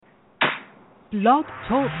Blog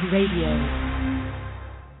Talk Radio.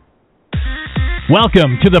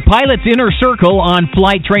 Welcome to the Pilot's Inner Circle on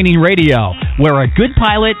Flight Training Radio, where a good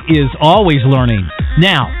pilot is always learning.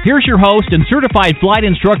 Now, here's your host and certified flight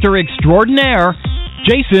instructor extraordinaire,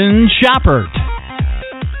 Jason Schappert.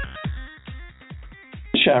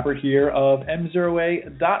 Schappert here of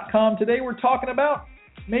M0A.com. Today we're talking about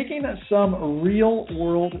making some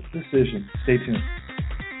real-world decisions. Stay tuned.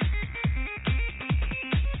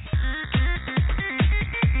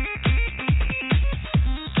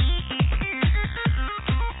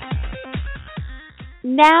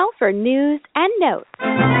 Now for news and notes.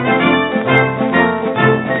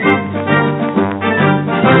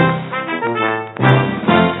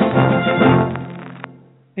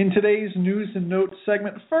 In today's news and notes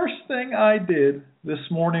segment, first thing I did this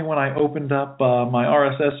morning when I opened up my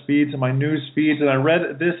RSS feeds and my news feeds and I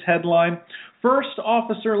read this headline, First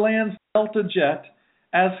Officer Lands Delta Jet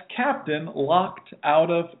as Captain Locked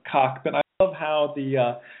Out of Cockpit. I love how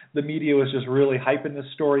the media was just really hyping this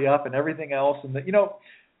story up and everything else. And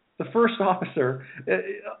the first officer,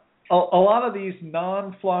 a lot of these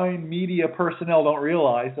non-flying media personnel don't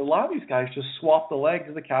realize that a lot of these guys just swap the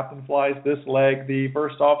legs. The captain flies this leg, the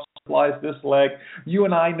first officer flies this leg. You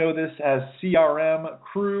and I know this as CRM,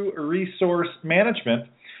 crew resource management.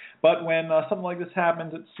 But when something like this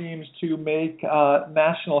happens, it seems to make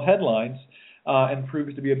national headlines and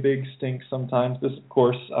proves to be a big stink sometimes. This, of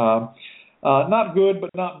course, not good, but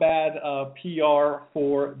not bad PR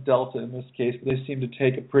for Delta in this case, but they seem to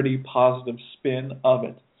take a pretty positive spin of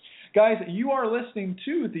it. Guys, you are listening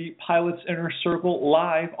to the Pilot's Inner Circle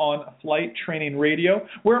live on Flight Training Radio,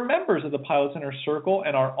 where members of the Pilot's Inner Circle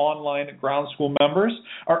and our online ground school members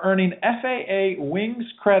are earning FAA Wings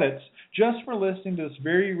credits just for listening to this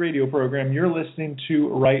very radio program you're listening to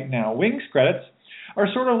right now. Wings credits are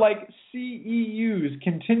sort of like CEUs,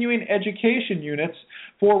 continuing education units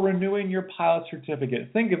for renewing your pilot certificate.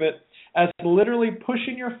 Think of it as literally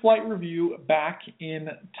pushing your flight review back in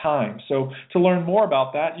time. So to learn more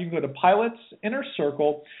about that, you can go to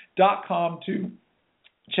pilotsinnercircle.com to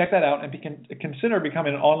check that out and consider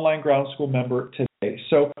becoming an online ground school member today.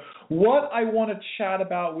 So what I want to chat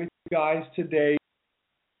about with you guys today,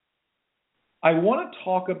 I want to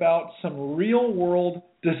talk about some real-world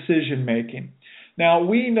decision making. Now,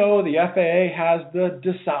 we know the FAA has the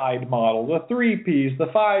DECIDE model, the 3 Ps,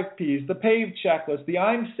 the 5 Ps, the PAVE checklist, the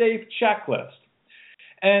I'm Safe checklist.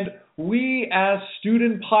 And we as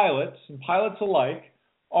student pilots and pilots alike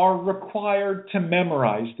are required to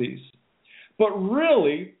memorize these. But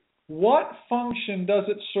really, what function does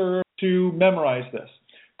it serve to memorize this?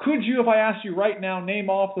 Could you, if I asked you right now, name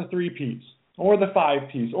off the 3 Ps or the 5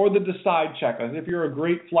 Ps or the DECIDE checklist? If you're a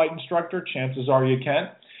great flight instructor, chances are you can.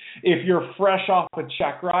 If you're fresh off a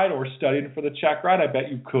check ride or studying for the check ride, I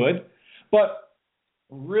bet you could. But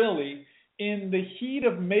really, in the heat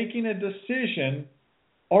of making a decision,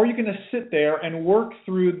 are you going to sit there and work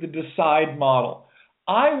through the DECIDE model?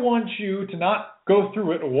 I want you to not go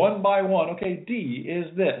through it one by one. Okay, D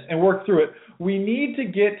is this, and work through it. We need to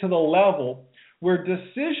get to the level where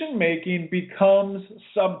decision making becomes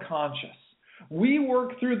subconscious. We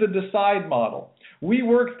work through the DECIDE model. We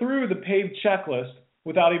work through the PAVE checklist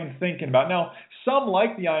without even thinking about it. Now, some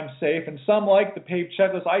like the I'm Safe and some like the PAVE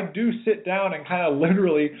checklist. I do sit down and kind of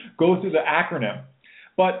literally go through the acronym.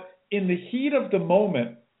 But in the heat of the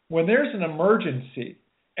moment, when there's an emergency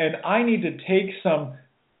and I need to take some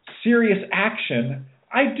serious action,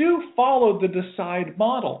 I do follow the DECIDE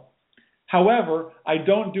model. However, I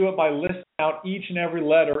don't do it by listing out each and every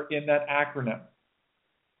letter in that acronym.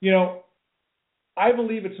 I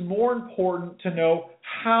believe it's more important to know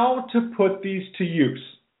how to put these to use.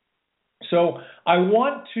 So I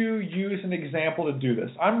want to use an example to do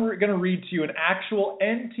this. I'm going to read to you an actual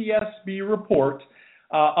NTSB report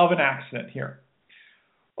of an accident here.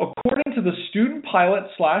 According to the student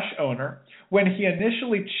pilot/owner, when he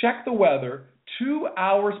initially checked the weather 2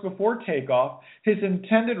 hours before takeoff, his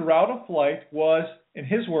intended route of flight was, in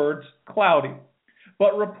his words, cloudy.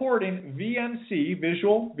 But reporting VNC,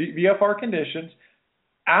 visual VFR conditions,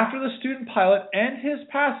 after the student pilot and his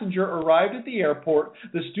passenger arrived at the airport,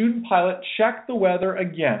 the student pilot checked the weather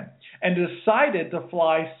again and decided to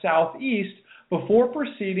fly southeast before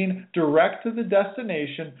proceeding direct to the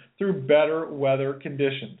destination through better weather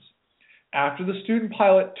conditions. After the student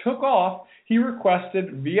pilot took off, he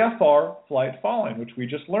requested VFR flight following, which we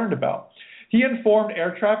just learned about. He informed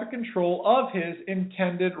air traffic control of his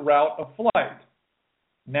intended route of flight.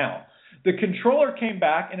 Now, the controller came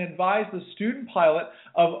back and advised the student pilot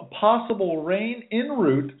of possible rain en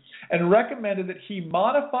route and recommended that he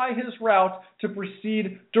modify his route to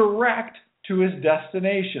proceed direct to his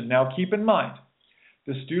destination. Now keep in mind,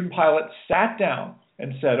 the student pilot sat down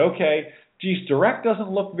and said, okay, geez, direct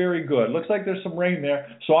doesn't look very good. Looks like there's some rain there,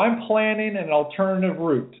 so I'm planning an alternative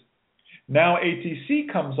route. Now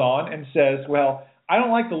ATC comes on and says, well, I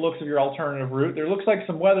don't like the looks of your alternative route. There looks like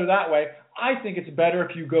some weather that way. I think it's better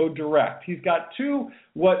if you go direct. He's got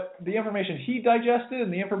what the information he digested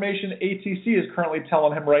and the information ATC is currently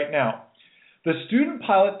telling him right now. The student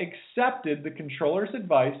pilot accepted the controller's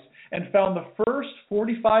advice and found the first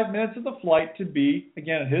 45 minutes of the flight to be,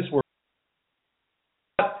 again in his words,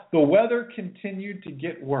 but the weather continued to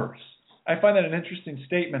get worse. I find that an interesting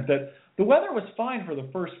statement, that the weather was fine for the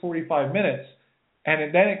first 45 minutes,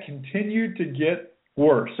 and then it continued to get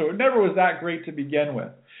worse. So it never was that great to begin with.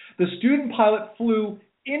 The student pilot flew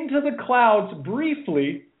into the clouds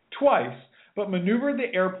briefly, twice, but maneuvered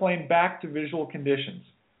the airplane back to visual conditions.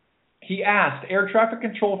 He asked air traffic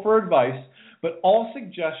control for advice, but all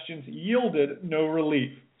suggestions yielded no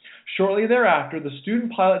relief. Shortly thereafter, the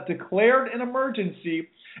student pilot declared an emergency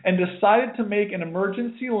and decided to make an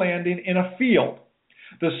emergency landing in a field.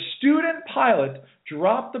 The student pilot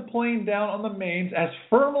dropped the plane down on the mains as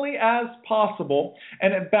firmly as possible,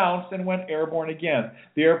 and it bounced and went airborne again.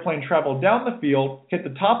 The airplane traveled down the field, hit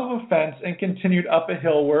the top of a fence, and continued up a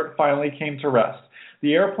hill where it finally came to rest.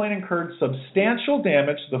 The airplane incurred substantial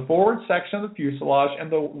damage to the forward section of the fuselage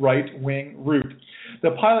and the right wing root.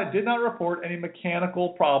 The pilot did not report any mechanical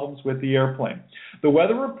problems with the airplane. The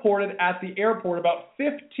weather reported at the airport about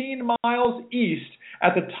 15 miles east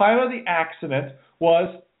at the time of the accident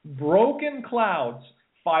was broken clouds,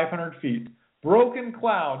 500 feet, broken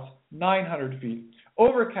clouds, 900 feet,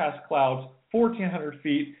 overcast clouds, 1,400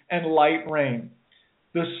 feet, and light rain.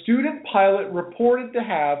 The student pilot reported to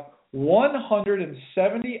have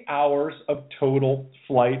 170 hours of total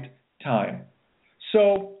flight time.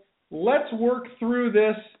 So let's work through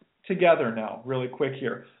this together now, really quick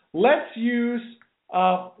here. Let's use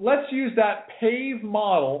that PAVE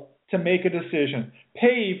model to make a decision.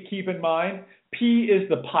 PAVE, keep in mind, P is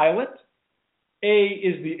the pilot, A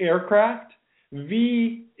is the aircraft,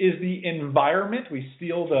 V is the environment. We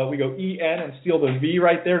go EN and steal the V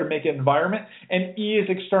right there to make it environment, and E is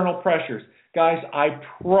external pressures. Guys, I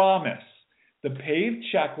promise the PAVE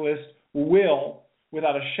checklist will,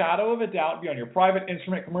 without a shadow of a doubt, be on your private,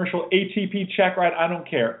 instrument, commercial, ATP check ride, I don't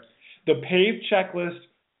care. The PAVE checklist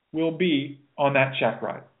will be on that check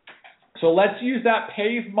ride. So let's use that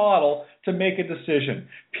PAVE model to make a decision.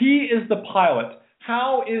 P is the pilot.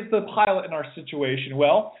 How is the pilot in our situation?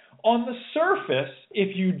 Well, on the surface,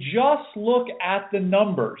 if you just look at the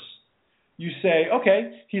numbers, you say,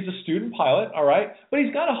 okay, he's a student pilot, all right, but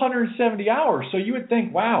he's got 170 hours. So you would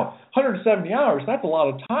think, wow, 170 hours, that's a lot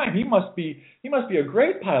of time. He must be a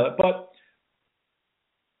great pilot. But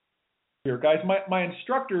here, guys, my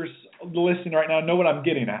instructors listening right now know what I'm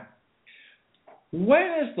getting at.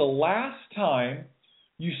 When is the last time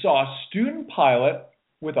you saw a student pilot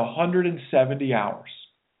with 170 hours?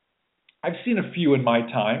 I've seen a few in my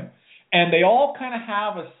time, and they all kind of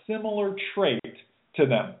have a similar trait to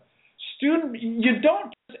them. You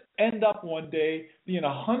don't just end up one day being a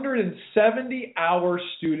 170-hour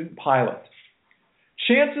student pilot.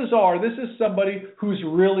 Chances are this is somebody who's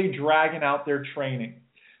really dragging out their training.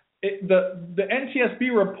 The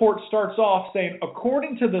NTSB report starts off saying,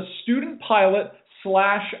 according to the student pilot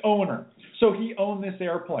 / owner. So he owned this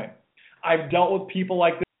airplane. I've dealt with people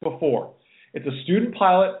like this before. It's a student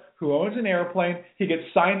pilot who owns an airplane. He gets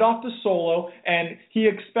signed off to solo, and he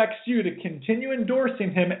expects you to continue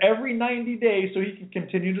endorsing him every 90 days so he can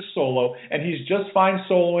continue to solo, and he's just fine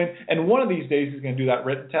soloing. And one of these days he's going to do that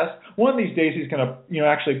written test. One of these days he's going to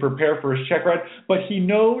actually prepare for his check ride, but he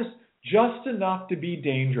knows just enough to be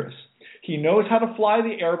dangerous. He knows how to fly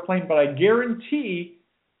the airplane, but I guarantee,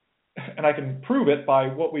 and I can prove it by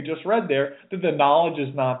what we just read there, that the knowledge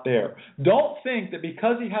is not there. Don't think that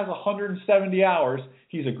because he has 170 hours,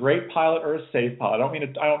 he's a great pilot or a safe pilot.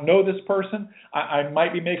 I don't know this person. I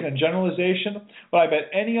might be making a generalization, but I bet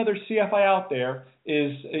any other CFI out there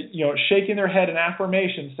is shaking their head in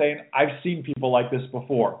affirmation saying, I've seen people like this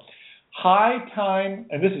before. High time,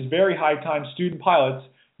 and this is very high time, student pilots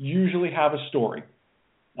usually have a story.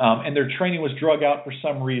 And their training was drug out for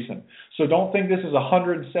some reason. So don't think this is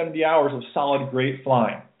 170 hours of solid, great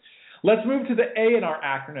flying. Let's move to the A in our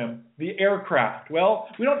acronym, the aircraft. Well,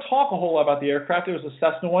 we don't talk a whole lot about the aircraft. It was a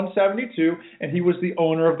Cessna 172, and he was the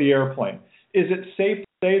owner of the airplane. Is it safe to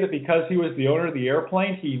say that because he was the owner of the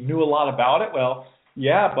airplane, he knew a lot about it? Well,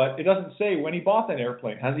 yeah, but it doesn't say when he bought that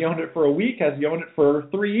airplane. Has he owned it for a week? Has he owned it for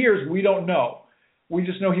 3 years? We don't know. We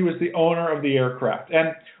just know he was the owner of the aircraft.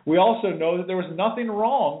 And we also know that there was nothing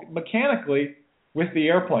wrong mechanically with the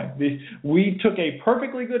airplane. We took a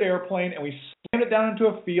perfectly good airplane and we slammed it down into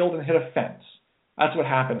a field and hit a fence. That's what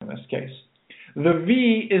happened in this case. The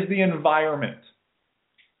V is the environment.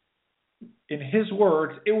 In his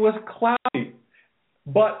words, it was cloudy,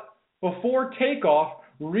 but before takeoff,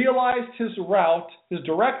 realized his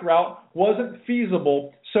direct route, wasn't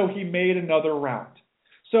feasible, so he made another route.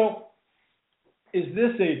 So is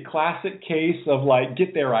this a classic case of like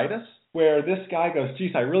get there-itis, where this guy goes,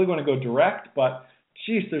 geez, I really want to go direct, but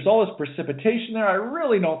geez, there's all this precipitation there. I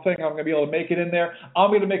really don't think I'm going to be able to make it in there. I'm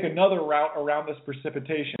going to make another route around this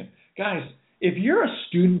precipitation. Guys, if you're a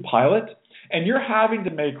student pilot and you're having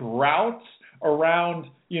to make routes around,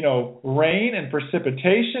 rain and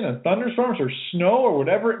precipitation and thunderstorms or snow or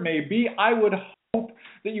whatever it may be, I would hope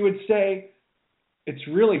that you would say, it's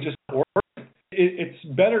really just not worth it.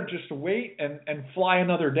 It's better just to wait and fly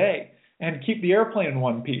another day and keep the airplane in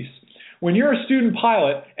one piece. When you're a student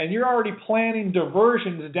pilot and you're already planning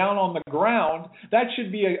diversions down on the ground, that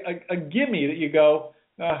should be a gimme that you go,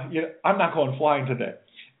 I'm not going flying today.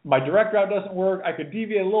 My direct route doesn't work. I could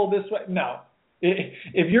deviate a little this way. No.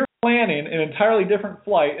 If you're planning an entirely different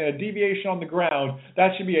flight and a deviation on the ground,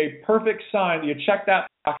 that should be a perfect sign that you check that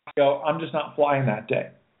box and go, I'm just not flying that day.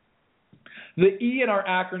 The E in our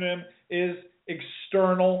acronym is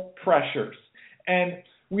external pressures. And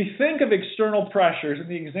we think of external pressures, and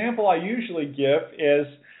the example I usually give is,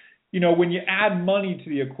 when you add money to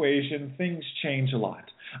the equation, things change a lot.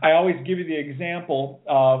 I always give you the example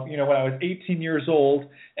of, when I was 18 years old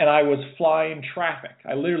and I was flying traffic.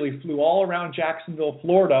 I literally flew all around Jacksonville,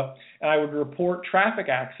 Florida, and I would report traffic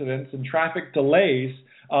accidents and traffic delays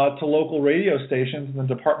to local radio stations in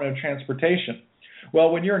the Department of Transportation.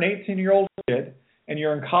 Well, when you're an 18-year-old kid and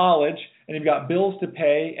you're in college and you've got bills to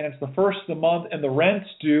pay and it's the first of the month and the rent's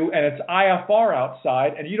due and it's IFR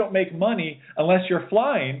outside and you don't make money unless you're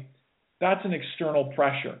flying, that's an external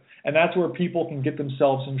pressure. And that's where people can get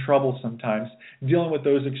themselves in trouble sometimes, dealing with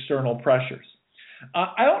those external pressures.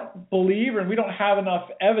 I don't believe, and we don't have enough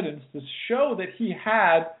evidence to show that he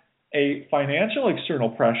had a financial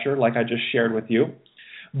external pressure like I just shared with you,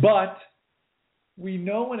 but we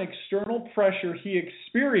know an external pressure he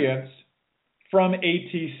experienced from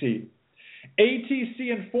ATC.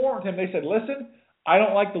 ATC informed him, they said, listen, I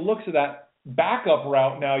don't like the looks of that backup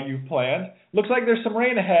route now you've planned. Looks like there's some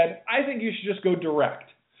rain ahead. I think you should just go direct.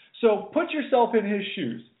 So put yourself in his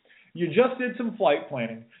shoes. You just did some flight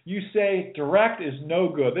planning. You say direct is no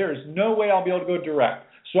good. There is no way I'll be able to go direct.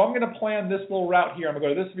 So I'm going to plan this little route here. I'm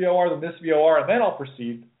going to go to this VOR, then this VOR, and then I'll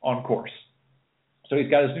proceed on course. So he's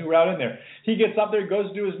got his new route in there. He gets up there, goes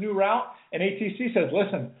to do his new route, and ATC says,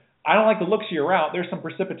 listen, I don't like the looks of your route. There's some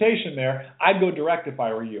precipitation there. I'd go direct if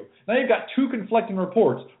I were you. Now you've got two conflicting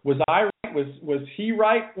reports. Was I right? Was he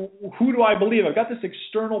right? Who do I believe? I've got this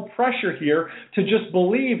external pressure here to just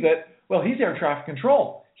believe that, well, he's air traffic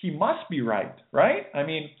control. He must be right?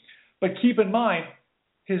 But keep in mind,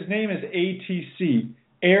 his name is ATC,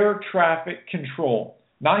 Air Traffic Control.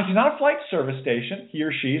 He's not a flight service station. He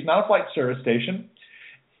or she is not a flight service station.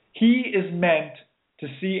 He is meant to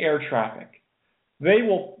see air traffic. They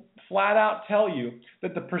will flat out tell you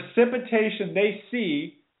that the precipitation they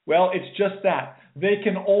see, well, it's just that. They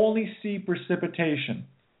can only see precipitation.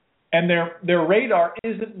 And their radar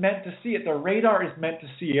isn't meant to see it. Their radar is meant to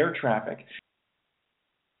see air traffic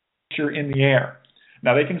in the air.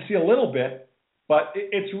 Now, they can see a little bit, but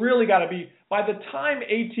it's really got to be, by the time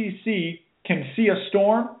ATC can see a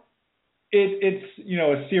storm, it's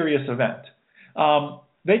a serious event.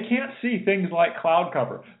 They can't see things like cloud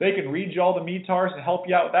cover. They can read you all the METARs and help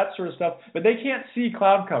you out with that sort of stuff, but they can't see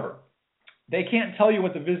cloud cover. They can't tell you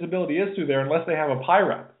what the visibility is through there unless they have a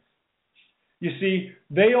PIREP. You see,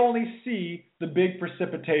 they only see the big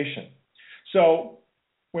precipitation. So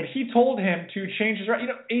when he told him to change his route,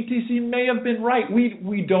 ATC may have been right.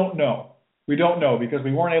 We don't know. We don't know because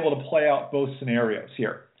we weren't able to play out both scenarios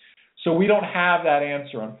here. So we don't have that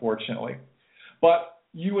answer, unfortunately. But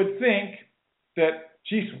you would think that,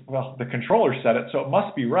 the controller said it, so it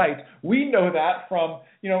must be right. We know that from,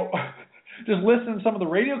 just listening to some of the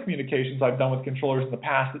radio communications I've done with controllers in the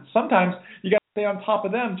past, that sometimes you got to stay on top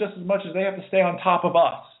of them just as much as they have to stay on top of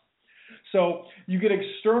us. So you get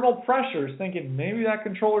external pressures thinking maybe that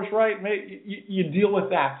controller's right. Maybe you deal with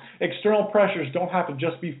that. External pressures don't have to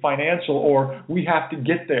just be financial or we have to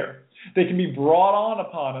get there. They can be brought on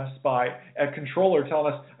upon us by a controller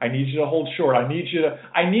telling us, I need you to hold short. I need you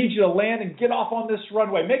to land and get off on this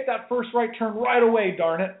runway. Make that first right turn right away,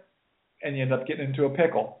 darn it. And you end up getting into a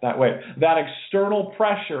pickle that way. That external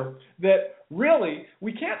pressure that really,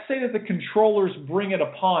 we can't say that the controllers bring it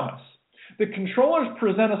upon us. The controllers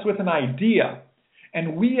present us with an idea,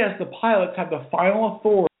 And we as the pilots have the final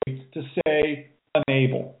authority to say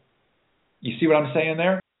unable. You see what I'm saying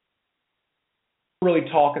there? Really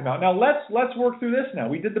talking about. Now let's work through this now.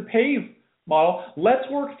 We did the PAVE model. Let's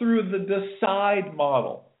work through the DECIDE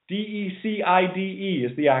model. DECIDE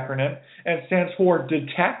is the acronym, and it stands for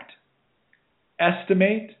detect,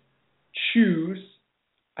 estimate, choose,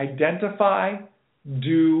 identify,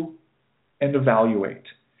 do, and evaluate.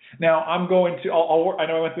 Now I'm going to, I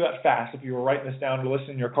know I went through that fast. If you were writing this down or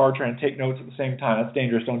listening in your car trying to take notes at the same time, that's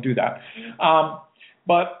dangerous. Don't do that.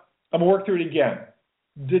 But I'm going to work through it again.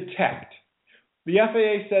 Detect. The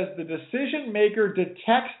FAA says the decision maker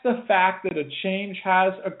detects the fact that a change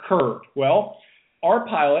has occurred. Well, our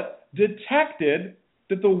pilot detected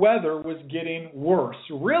that the weather was getting worse.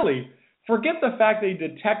 Really, forget the fact that he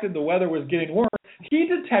detected the weather was getting worse. He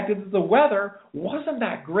detected that the weather wasn't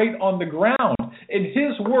that great on the ground. In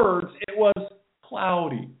his words, it was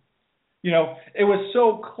cloudy. You know, it was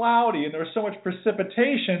so cloudy and there was so much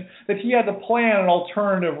precipitation that he had to plan an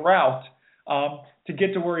alternative route to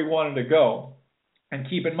get to where he wanted to go. And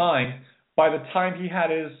keep in mind, by the time he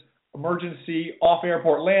had his emergency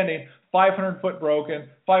off-airport landing, 500 foot broken,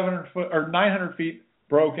 900 feet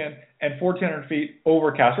broken, and 1,400 feet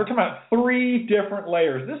overcast. We're talking about 3 different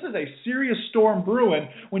layers. This is a serious storm brewing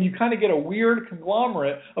when you kind of get a weird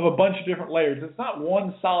conglomerate of a bunch of different layers. It's not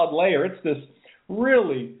one solid layer. It's this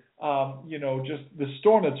really, just the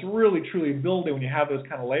storm that's really, truly building when you have those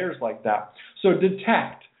kind of layers like that. So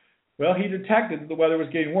detect. Well, he detected that the weather was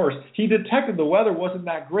getting worse. He detected the weather wasn't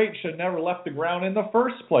that great, should have never left the ground in the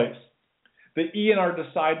first place. The E in our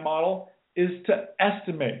DECIDE model is to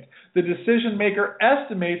estimate. The decision maker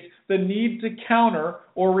estimates the need to counter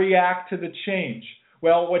or react to the change.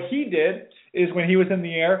 Well, what he did is when he was in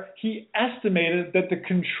the air, he estimated that the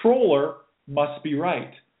controller must be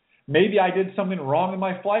right. Maybe I did something wrong in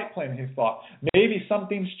my flight plan, he thought. Maybe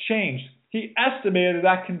something's changed. He estimated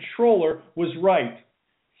that controller was right,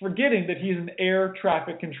 forgetting that he's an air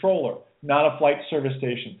traffic controller, not a flight service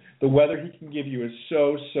station. The weather he can give you is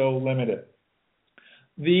so limited.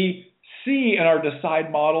 The C in our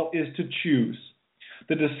DECIDE model is to choose.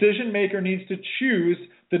 The decision maker needs to choose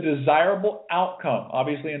the desirable outcome,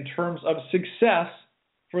 obviously in terms of success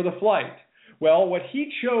for the flight. Well, what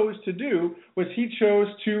he chose to do was he chose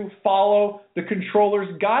to follow the controller's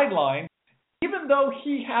guidelines, even though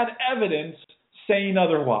he had evidence saying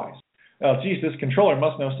otherwise. Well, geez, this controller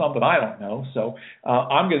must know something I don't know, so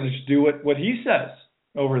I'm going to just do what he says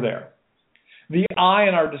over there. The I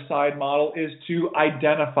in our DECIDE model is to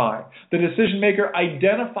identify. The decision maker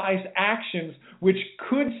identifies actions which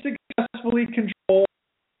could successfully control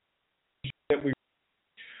that we.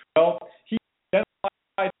 Well, he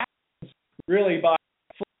identifies actions really by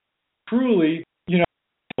truly, it's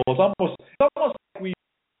almost like we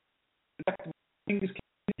detect things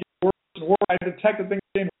getting worse and worse. I detected things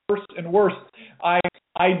getting worse and worse. I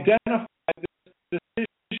identify this decision,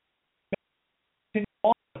 continue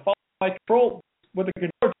on to follow my control with the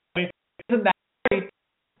controller. Isn't that great?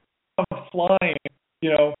 I'm flying,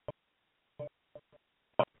 the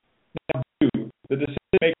decision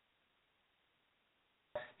maker.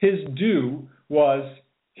 His do was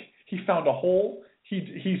he found a hole,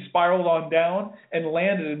 he spiraled on down and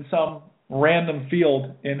landed in some random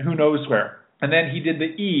field in who knows where. And then he did the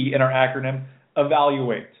E in our acronym,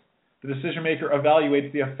 evaluate. The decision maker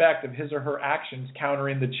evaluates the effect of his or her actions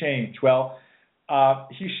countering the change. Well,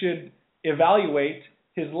 he should evaluate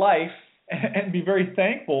his life and be very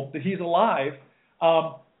thankful that he's alive.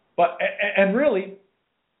 But really,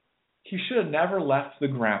 he should have never left the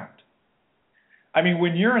ground. I mean,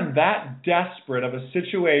 when you're in that desperate of a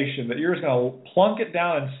situation that you're just going to plunk it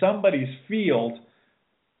down in somebody's field,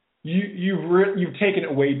 you've taken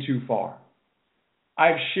it way too far.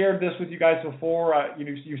 I've shared this with you guys before.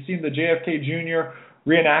 You've seen the JFK Jr.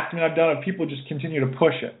 reenactment I've done, and people just continue to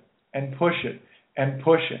push it and push it and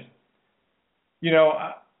push it.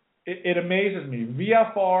 It amazes me.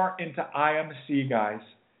 VFR into IMC, guys.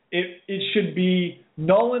 It should be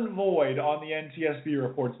null and void on the NTSB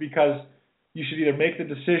reports, because you should either make the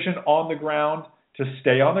decision on the ground to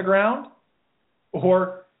stay on the ground,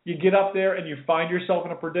 or you get up there and you find yourself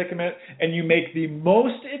in a predicament and you make the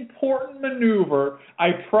most important maneuver I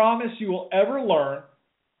promise you will ever learn,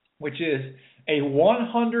 which is a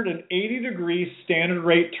 180-degree standard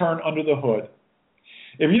rate turn under the hood.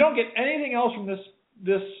 If you don't get anything else from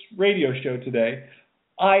this radio show today,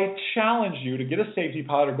 I challenge you to get a safety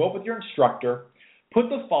pilot or go up with your instructor, put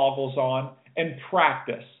the foggles on, and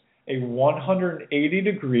practice a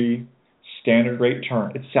 180-degree standard rate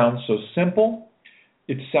turn. It sounds so simple.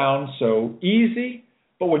 It sounds so easy.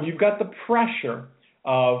 But when you've got the pressure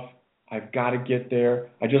of I've got to get there.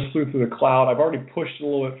 I just flew through the cloud. I've already pushed it a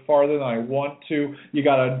little bit farther than I want to. You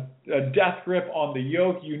got a death grip on the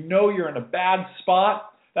yoke. You know you're in a bad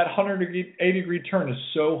spot. That 180-degree turn is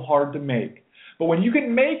so hard to make. But when you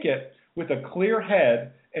can make it with a clear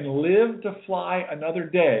head and live to fly another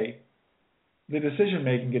day, the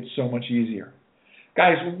decision-making gets so much easier.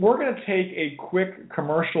 Guys, we're going to take a quick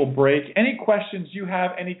commercial break. Any questions you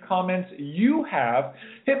have, any comments you have,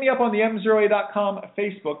 hit me up on the mzeroa.com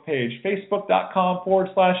Facebook page,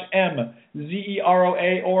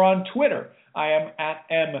 facebook.com/MZEROA, or on Twitter. I am at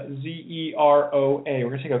MZEROA. We're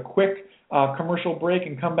going to take a quick commercial break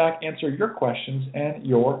and come back, answer your questions and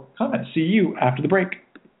your comments. See you after the break.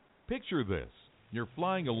 Picture this. You're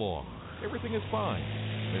flying along. Everything is fine.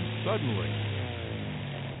 Then suddenly,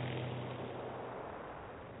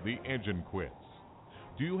 the engine quits.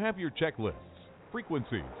 Do you have your checklists,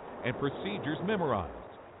 frequencies, and procedures memorized?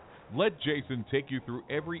 Let Jason take you through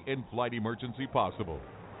every in-flight emergency possible.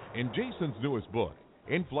 In Jason's newest book,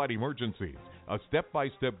 In-Flight Emergencies, a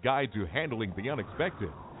step-by-step guide to handling the unexpected,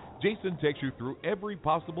 Jason takes you through every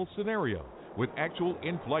possible scenario with actual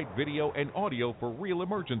in-flight video and audio for real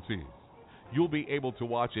emergencies. You'll be able to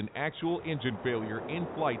watch an actual engine failure in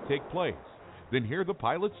flight take place, then hear the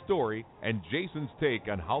pilot's story and Jason's take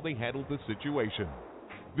on how they handled the situation.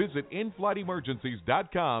 Visit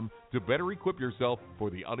inflightemergencies.com to better equip yourself for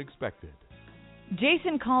the unexpected.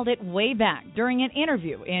 Jason called it way back during an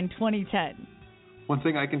interview in 2010. One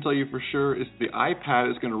thing I can tell you for sure is the iPad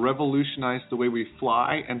is going to revolutionize the way we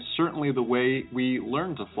fly and certainly the way we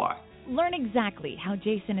learn to fly. Learn exactly how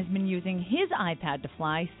Jason has been using his iPad to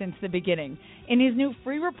fly since the beginning in his new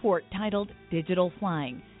free report titled Digital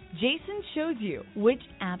Flying. Jason shows you which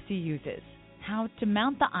apps he uses, how to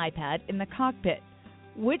mount the iPad in the cockpit,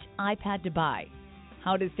 which iPad to buy,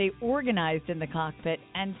 how to stay organized in the cockpit,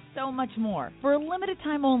 and so much more. For a limited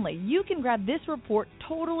time only, you can grab this report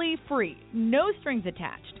totally free, no strings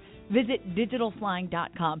attached. Visit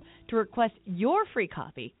digitalflying.com to request your free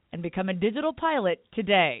copy and become a digital pilot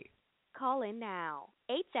today. Call in now,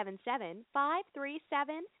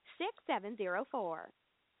 877-537-6704.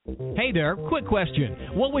 Hey there, quick question.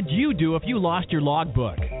 What would you do if you lost your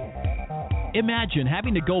logbook? Imagine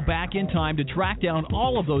having to go back in time to track down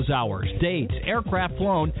all of those hours, dates, aircraft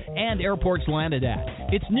flown, and airports landed at.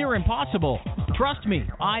 It's near impossible. Trust me,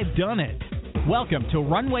 I've done it. Welcome to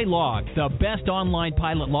Runway Log, the best online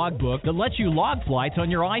pilot logbook that lets you log flights on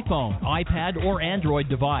your iPhone, iPad, or Android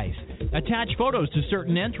device. Attach photos to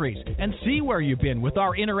certain entries and see where you've been with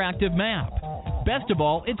our interactive map. Best of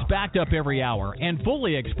all, it's backed up every hour and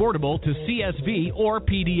fully exportable to CSV or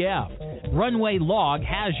PDF. Runway Log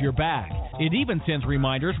has your back. It even sends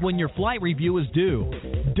reminders when your flight review is due.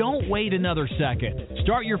 Don't wait another second.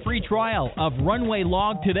 Start your free trial of Runway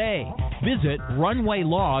Log today. Visit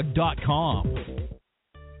runwaylog.com.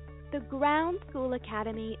 The Ground School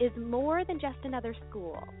Academy is more than just another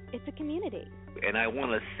school. It's a community. And I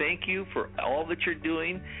want to thank you for all that you're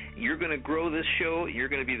doing. You're going to grow this show. You're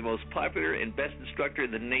going to be the most popular and best instructor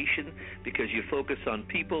in the nation because you focus on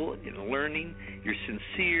people and learning. You're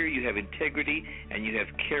sincere, you have integrity, and you have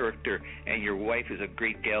character. And your wife is a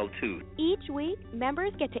great gal, too. Each week,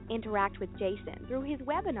 members get to interact with Jason through his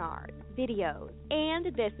webinars, videos,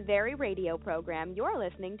 and this very radio program you're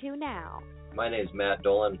listening to now. My name is Matt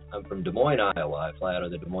Dolan. I'm from Des Moines, Iowa. I fly out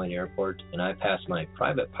of the Des Moines airport, and I passed my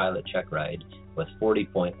private pilot check ride with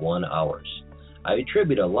 40.1 hours. I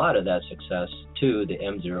attribute a lot of that success to the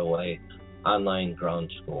M0A online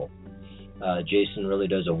ground school. Jason really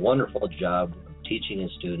does a wonderful job of teaching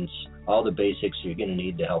his students all the basics you're going to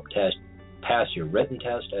need to help pass your written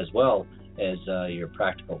test as well as your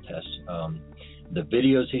practical tests. The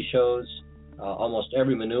videos he shows, almost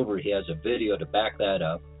every maneuver he has a video to back that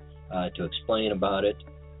up. To explain about it.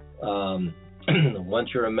 Once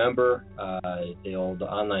you're a member, the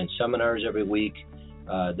online seminars every week.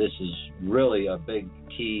 This is really a big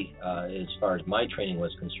key as far as my training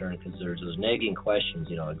was concerned because there's those nagging questions,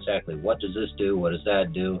 exactly what does this do, what does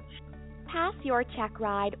that do? Pass your check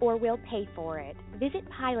ride or we'll pay for it. Visit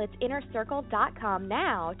pilotsinnercircle.com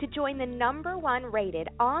now to join the #1 rated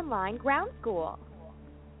online ground school.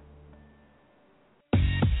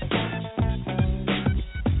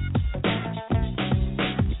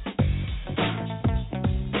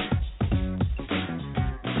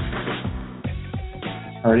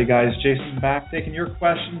 Alrighty, guys, Jason back taking your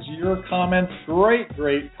questions, your comments. Great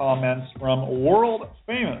comments from world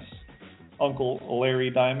famous Uncle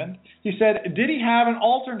Larry Diamond. He said, did he have an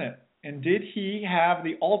alternate? And did he have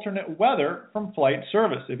the alternate weather from flight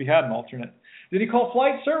service, if he had an alternate? Did he call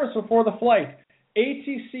flight service before the flight?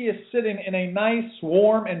 ATC is sitting in a nice,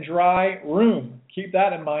 warm, and dry room. Keep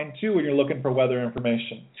that in mind, too, when you're looking for weather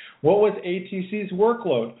information. What was ATC's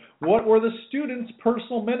workload? What were the students'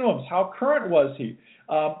 personal minimums? How current was he?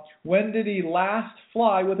 When did he last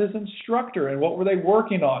fly with his instructor, and what were they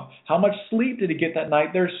working on? How much sleep did he get that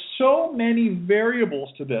night? There's so many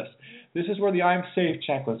variables to this. This is where the I'm Safe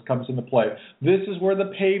checklist comes into play. This is where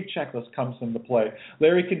the PAVE checklist comes into play.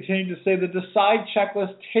 Larry continued to say the DECIDE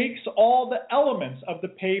checklist takes all the elements of the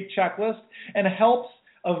PAVE checklist and helps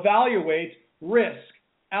evaluate risk,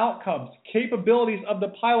 outcomes, capabilities of the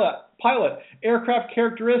pilot, aircraft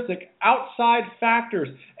characteristic, outside factors,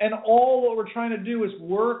 and all what we're trying to do is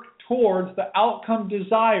work towards the outcome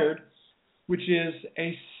desired, which is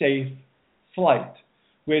a safe flight,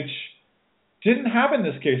 which didn't happen in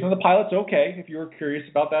this case. Now, the pilot's okay, if you were curious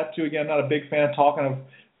about that too. Again, not a big fan of talking of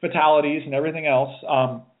fatalities and everything else.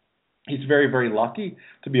 He's very, very lucky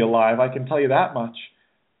to be alive, I can tell you that much.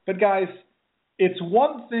 But guys, it's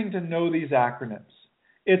one thing to know these acronyms.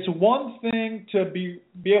 It's one thing to be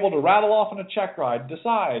able to rattle off on a check ride,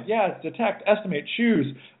 decide, detect, estimate,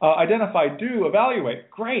 choose, identify, do,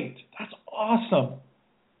 evaluate. Great, that's awesome.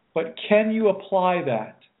 But can you apply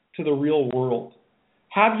that to the real world?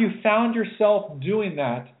 Have you found yourself doing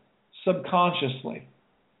that subconsciously?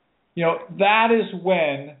 That is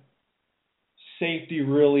when safety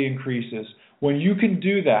really increases. When you can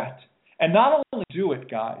do that, and not only do it,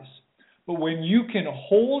 guys, but when you can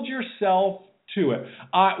hold yourself to it.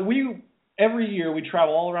 Every year we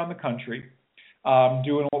travel all around the country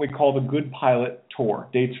doing what we call the Good Pilot Tour.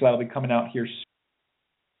 Dates for that will be coming out here soon.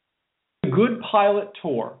 The Good Pilot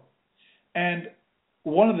Tour. And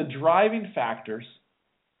one of the driving factors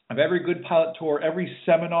of every Good Pilot Tour, every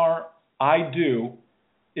seminar I do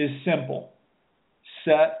is simple.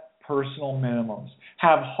 Set personal minimums.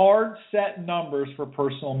 Have hard set numbers for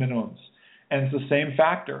personal minimums. And it's the same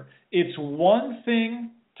factor. It's one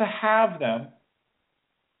thing to have them.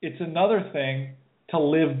 It's another thing to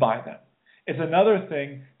live by them. It's another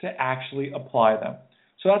thing to actually apply them.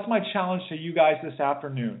 So that's my challenge to you guys this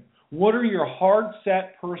afternoon. What are your hard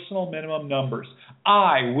set personal minimum numbers?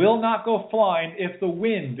 I will not go flying if the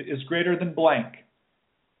wind is greater than blank.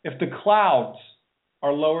 If the clouds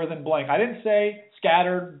are lower than blank. I didn't say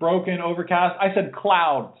scattered, broken, overcast. I said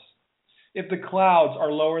clouds. If the clouds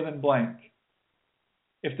are lower than blank.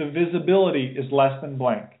 If the visibility is less than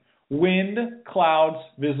blank. Wind, clouds,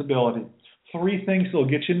 visibility. 3 things that will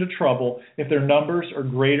get you into trouble if their numbers are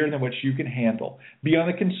greater than what you can handle. Be on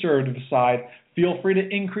the conservative side. Feel free to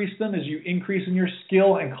increase them as you increase in your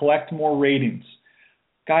skill and collect more ratings.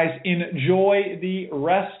 Guys, enjoy the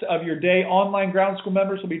rest of your day. Online ground school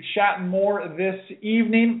members will be chatting more this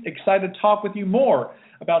evening. Excited to talk with you more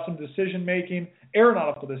about some decision-making,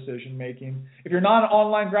 aeronautical decision-making. If you're not an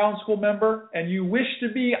online ground school member and you wish to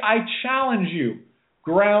be, I challenge you.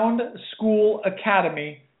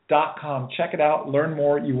 GroundSchoolAcademy.com. Check it out. Learn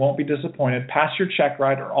more. You won't be disappointed. Pass your check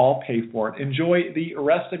ride or I'll pay for it. Enjoy the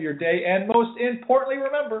rest of your day. And most importantly,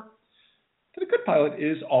 remember that a good pilot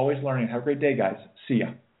is always learning. Have a great day, guys. See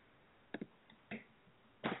ya.